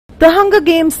The Hunger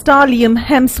Games star Liam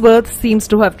Hemsworth seems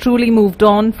to have truly moved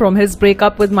on from his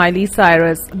breakup with Miley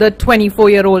Cyrus. The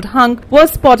 24-year-old hunk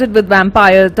was spotted with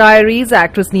Vampire Diaries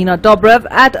actress Nina Dobrev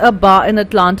at a bar in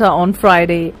Atlanta on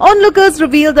Friday. Onlookers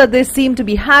revealed that they seemed to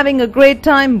be having a great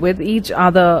time with each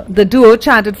other. The duo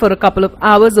chatted for a couple of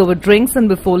hours over drinks, and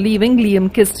before leaving,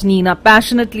 Liam kissed Nina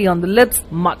passionately on the lips,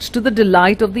 much to the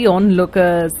delight of the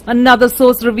onlookers. Another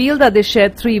source revealed that they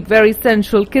shared 3 very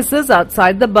sensual kisses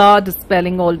outside the bar,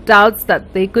 dispelling all doubts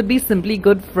that they could be simply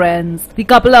good friends. The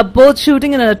couple are both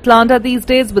shooting in Atlanta these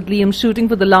days, with Liam shooting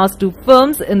for the last 2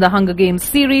 films in the Hunger Games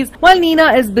series, while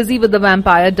Nina is busy with the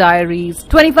Vampire Diaries.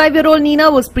 25-year-old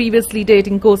Nina was previously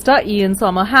dating co-star Ian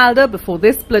Somerhalder before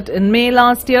they split in May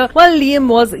last year, while Liam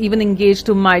was even engaged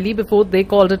to Miley before they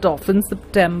called it off in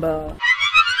September.